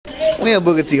Me and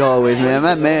Booker T always, man.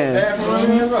 My man.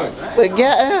 But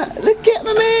look at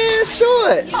my man's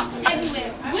shorts.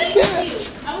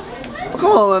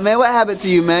 Come on, my man. What happened to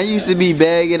you, man? You used to be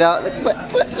bagging out.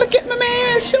 Look at my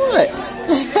man's shorts.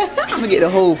 I'm gonna get the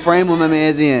whole frame of my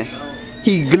man's in.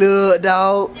 He glued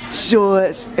out,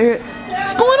 shorts.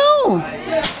 What's going on?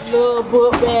 Little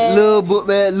book bag. Little book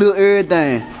bag, little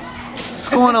everything. What's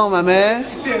going on, my man? She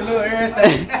said little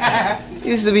everything.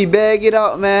 Used to be bagging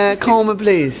out, man. Coleman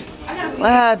Place. What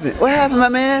happened? What happened, my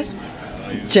man?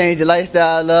 Change the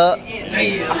lifestyle up. Look.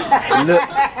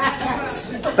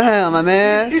 Damn, my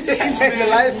man. Change the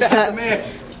lifestyle, man.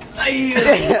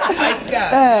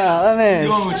 Damn, my man. We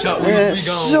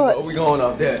gone. We going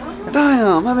up there.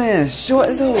 Damn, my man. Short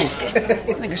as though.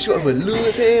 Nigga short for little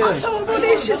as hell. I told him, bro,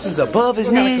 this shit This is above his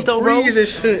knees, though, bro.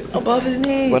 Above his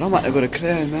knees. But I'm about to go to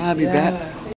Claire, man. I'll be back.